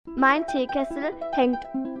Mein Teekessel hängt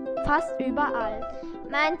fast überall.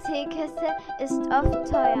 Mein Teekessel ist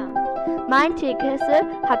oft teuer. Mein Teekessel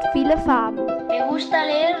hat viele Farben. Me gusta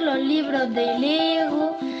leer los libros de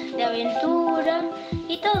Lego, de aventura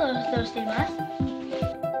y todos los demás.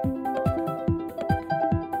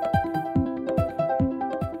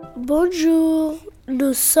 Bonjour,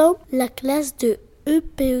 nous sommes la classe de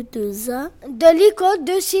UPE2A de l'école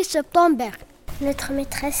DulcieSeptember. Notre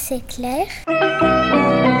maîtresse c'est Claire.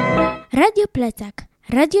 Radio Plecak,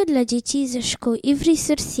 radio dla dzieci ze szkół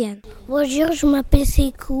Ivry-sur-Sienne. Bonjour, je m'appelle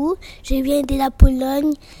Séquence, je viens de la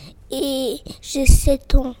Pologne et j'ai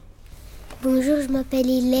 7 ans. Bonjour, je m'appelle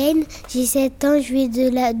Hélène, j'ai 7 ans, je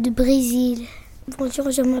viens du Brésil. Bonjour,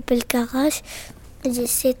 je m'appelle Karash, j'ai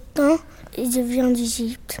 7 ans et je viens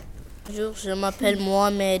d'Égypte. Bonjour, je m'appelle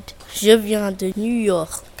Mohamed, je viens de New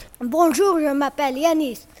York. Bonjour, je m'appelle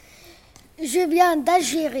Yanis, je viens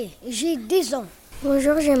d'Algérie, j'ai 10 ans.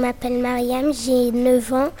 Bonjour, je m'appelle Mariam, j'ai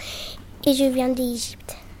 9 ans et je viens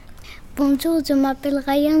d'Égypte. Bonjour, je m'appelle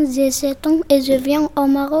Ryan, j'ai 7 ans et je viens au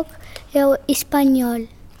Maroc et au Espagnol.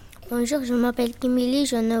 Bonjour, je m'appelle Kimili,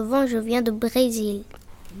 j'ai 9 ans, je viens du Brésil.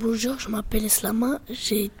 Bonjour, je m'appelle Islama,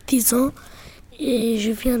 j'ai 10 ans et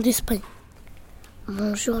je viens d'Espagne.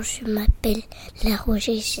 Bonjour, je m'appelle La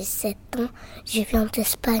Roger, j'ai 7 ans, je viens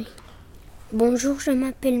d'Espagne. Bonjour, je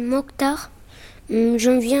m'appelle Mokhtar,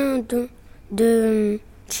 je viens de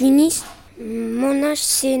Tunis, mon âge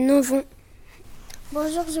c'est 9 ans.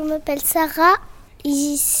 Bonjour, je m'appelle Sarah,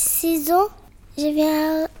 j'ai 6 ans, je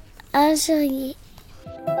viens d'Algérie.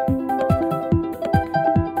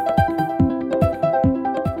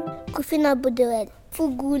 كوفينا بودوال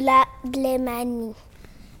فوغولا بليماني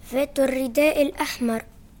Vete الرداء الأحمر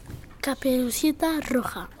Caperucita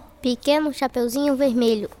roja. Pequeno Chapeuzinho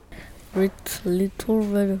Vermelho. Little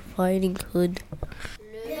Red Riding Hood.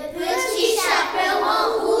 Le Petit Chaperon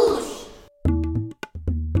rouge.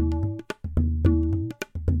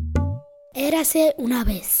 Érase una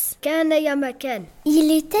vez.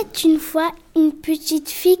 Il était une fois une petite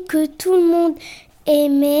fille que tout le monde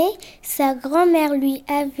aimait. Sa grand-mère lui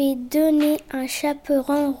avait donné un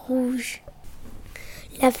chaperon rouge.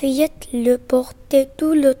 La fillette le portait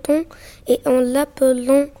tout le temps et en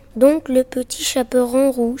l'appelant donc le petit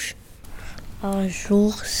chaperon rouge. Un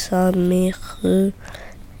jour, sa mère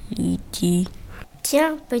lui dit «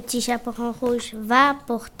 Tiens, petit chaperon rouge, va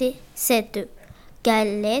porter cette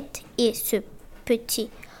galette et ce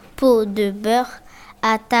petit pot de beurre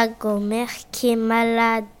à ta grand-mère qui est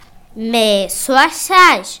malade. Mais sois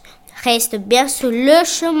sage, reste bien sur le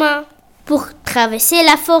chemin pour traverser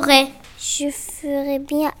la forêt. » Je ferai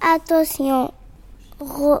bien attention,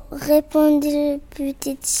 répondit le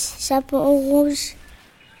petit chaperon rouge.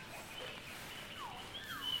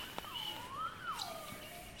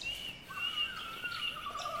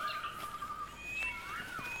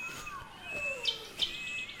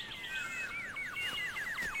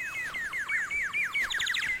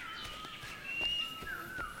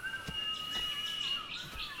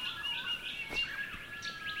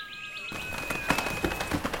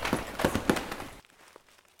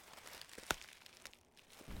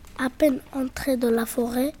 À peine entré dans la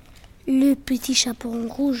forêt, le petit chaperon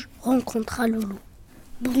rouge rencontra le loup.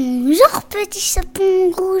 Bonjour petit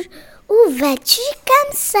chaperon rouge, où vas-tu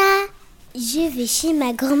comme ça? Je vais chez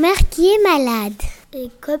ma grand-mère qui est malade. Et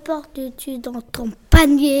que portes-tu dans ton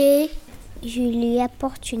panier? Je lui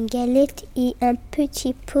apporte une galette et un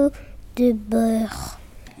petit pot de beurre.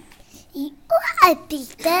 Et où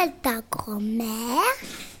habite-t-elle ta grand-mère?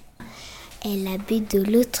 Elle habite de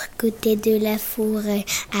l'autre côté de la forêt,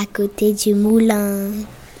 à côté du moulin.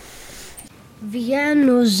 Viens,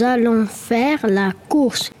 nous allons faire la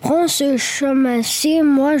course. Prends ce chemin-ci,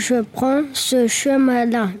 moi je prends ce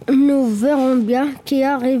chemin-là. Nous verrons bien qui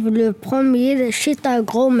arrive le premier chez ta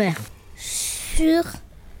grand-mère. Sur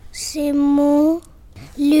ces mots,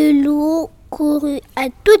 le loup courut à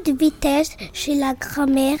toute vitesse chez la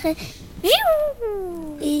grand-mère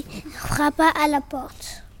et frappa à la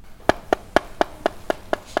porte.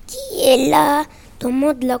 Qui est là?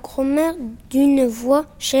 Demande la grand-mère d'une voix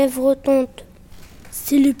chèvrotante.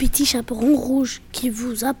 C'est le petit chaperon rouge qui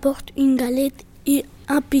vous apporte une galette et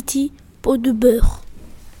un petit pot de beurre.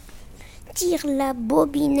 Tire la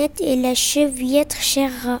bobinette et la chevillette,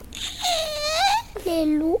 cher rat.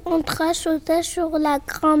 Le loup entra, sauta sur la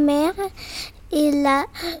grand-mère et la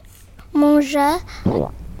mangea.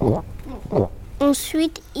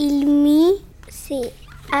 Ensuite, il mit ses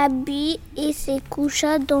habits et se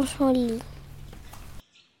coucha dans son lit.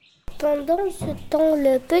 Pendant ce temps,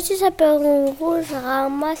 le petit chaperon rouge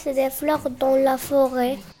ramasse des fleurs dans la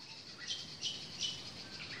forêt.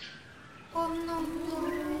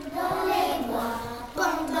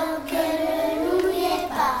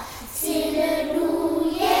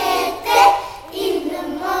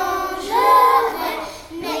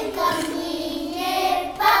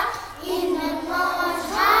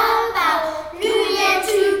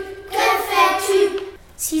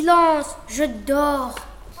 silence, je dors.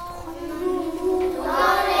 Prends-nous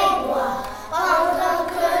dans les bois, pendant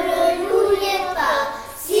que le loup n'y est pas.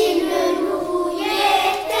 Si le loup y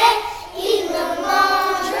était, il me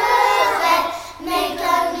mangerait. Mais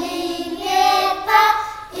comme il n'y est pas,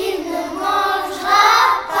 il ne mangera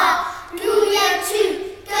pas. Loup y es-tu?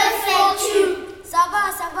 Que fais-tu? Ça va,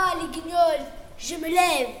 les guignols. Je me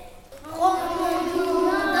lève.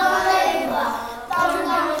 Prends-nous dans les bois,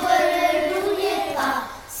 pendant que le loup n'y est pas.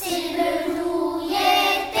 Si le loup y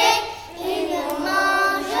était, il me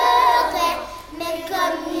mangerait. Mais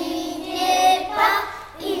comme il n'y est pas,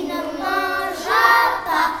 il ne mangera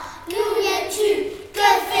pas. Loup y es-tu? Que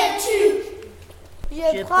fais-tu?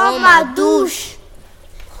 Je prends ma douche.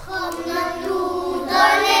 Promenons-nous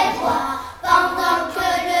dans les bois, pendant que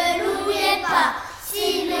le loup n'y est pas. Si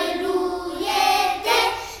le loup y était,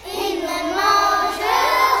 il me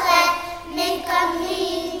mangerait. Mais comme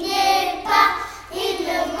il n'y est pas, il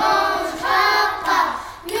ne mangera pas.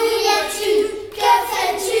 Loup y es-tu? Que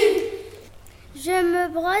fais-tu? Je me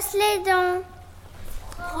brosse les dents.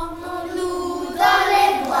 Promenons-nous dans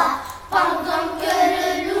les bois, pendant que le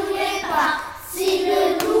loup n'y est pas. Si le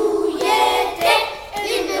loup y était,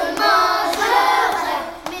 il me mangerait.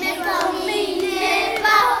 Mais comme il n'y est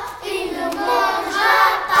pas, il ne mangera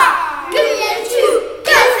pas. Loup y es-tu?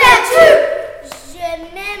 Que fais-tu? Je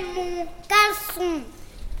mets mon caleçon.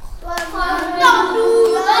 Promenons-nous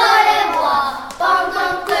dans les bois,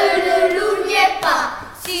 pendant que le loup n'y est pas.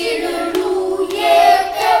 Si le loup y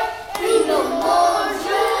était, il me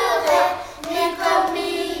mangerait. Mais comme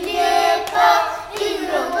il n'y est pas, il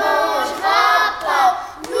ne mangera pas.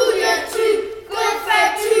 Loup y es-tu? Que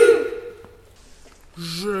fais-tu?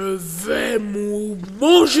 Je vais me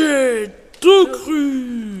manger tout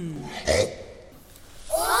cru.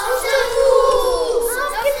 Au secours!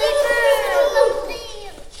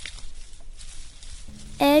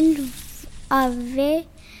 Elle avait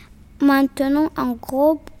maintenant un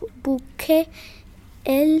gros bouquet.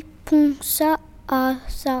 Elle pensa à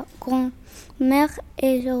sa grand-mère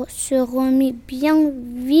et se remit bien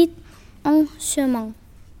vite en chemin.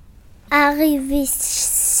 Arrivée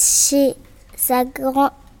chez sa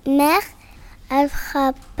grand-mère, elle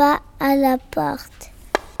frappa à la porte.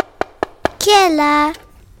 « Qui est là ?»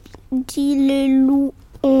 dit le loup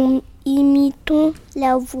en imitant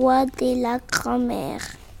la voix de la grand-mère.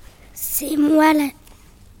 « C'est moi,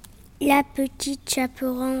 la petite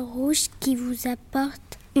chaperon rouge qui vous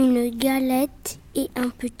apporte une galette et un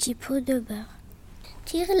petit pot de beurre.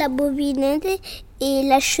 Tire la bobinette et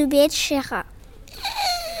la chouette chéra. »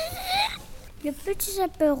 Le petit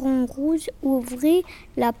chaperon rouge ouvrit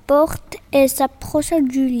la porte et s'approcha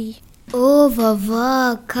du lit. « Oh,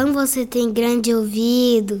 vovó, como você tem grandes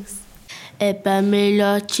ouvidos! » É para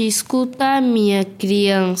melhor te escutar, minha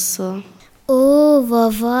criança. Oh,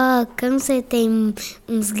 vovó, como você tem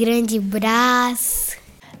uns grandes braços.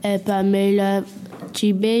 É para melhor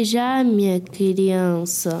te beijar, minha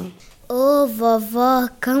criança. Oh, vovó,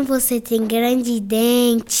 como você tem grande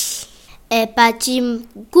dente. É para te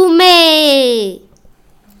comer.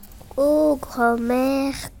 Oh,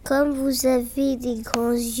 grand-mère, comme vous avez des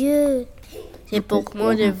grands yeux. C'est pour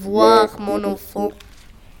moi de voir mon enfant.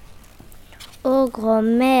 Oh,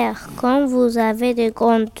 grand-mère, comme vous avez de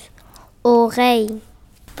grandes oreilles.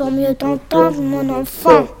 Pour mieux t'entendre, mon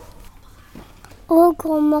enfant. Oh,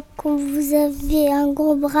 grand-mère, comme vous avez un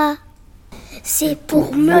gros bras. C'est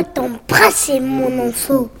pour mieux t'embrasser, mon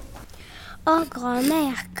enfant. Oh,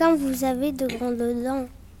 grand-mère, comme vous avez de grandes dents.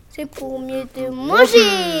 C'est pour mieux te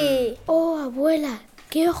manger. Oh, abuela,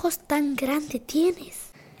 ¿qué ojos tan grandes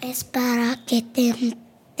tienes? Es para que te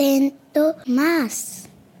intento más.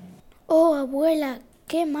 Oh, abuela,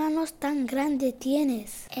 ¿qué manos tan grandes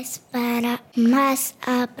tienes? Es para más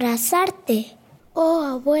abrazarte. Oh,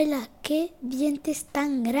 abuela, ¿qué dientes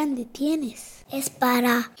tan grandes tienes? Es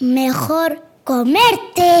para mejor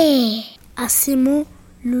comerte. À ces mots,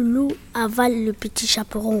 le loup avale le petit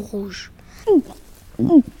chaperon rouge.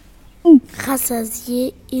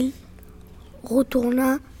 Rassasié, il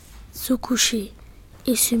retourna se coucher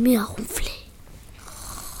et se mit à ronfler.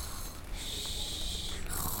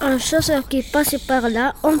 Un chasseur qui passait par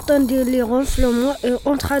là entendit les ronflements et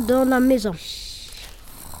entra dans la maison.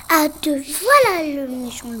 Ah, te voilà le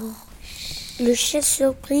méchant loup. Le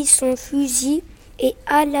chasseur prit son fusil et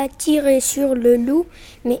alla tirer sur le loup,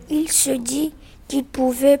 mais il se dit qu'il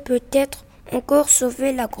pouvait peut-être encore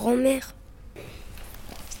sauver la grand-mère.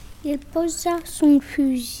 Il posa son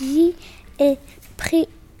fusil et prit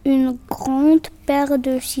une grande paire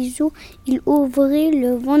de ciseaux. Il ouvrit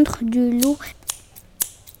le ventre du loup.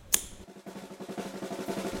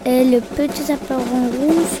 Et le petit chaperon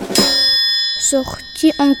rouge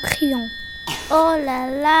sortit en criant. Oh là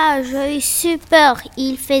là, j'ai eu super.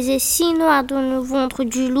 Il faisait si noir dans le ventre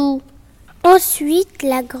du loup. Ensuite,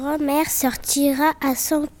 la grand-mère sortira à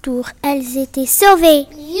son tour. Elles étaient sauvées.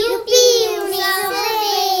 Youpi, on est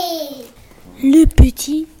sauvés! Le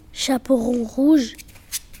petit chaperon rouge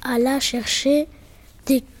alla chercher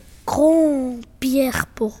des grandes pierres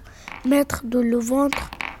pour mettre dans le ventre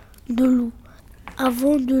de loup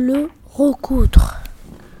avant de le recoudre.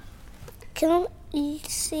 Quand il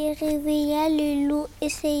s'est réveillé, le loup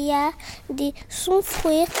essaya de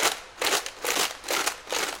s'enfuir,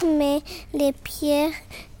 mais les pierres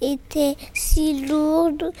étaient si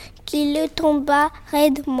lourdes qu'il tomba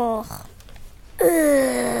raide mort.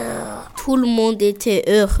 Tout le monde était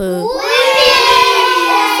heureux.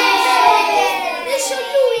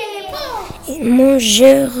 Ils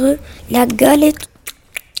mangèrent la galette.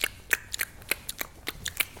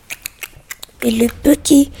 Et le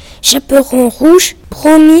petit chaperon rouge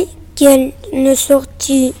promit qu'elle ne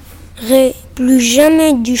sortirait plus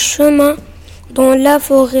jamais du chemin dans la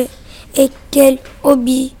forêt et qu'elle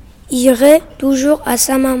obéirait toujours à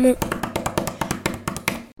sa maman.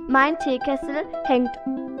 Mein Teekessel hängt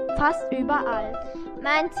fast überall.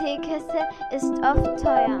 Mein Teekessel ist oft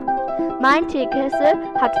teuer. Mein Teekessel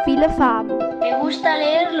hat viele Farben. Me gusta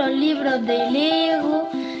leer los libros de Lego,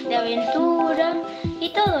 de aventura y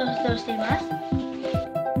todos los demás.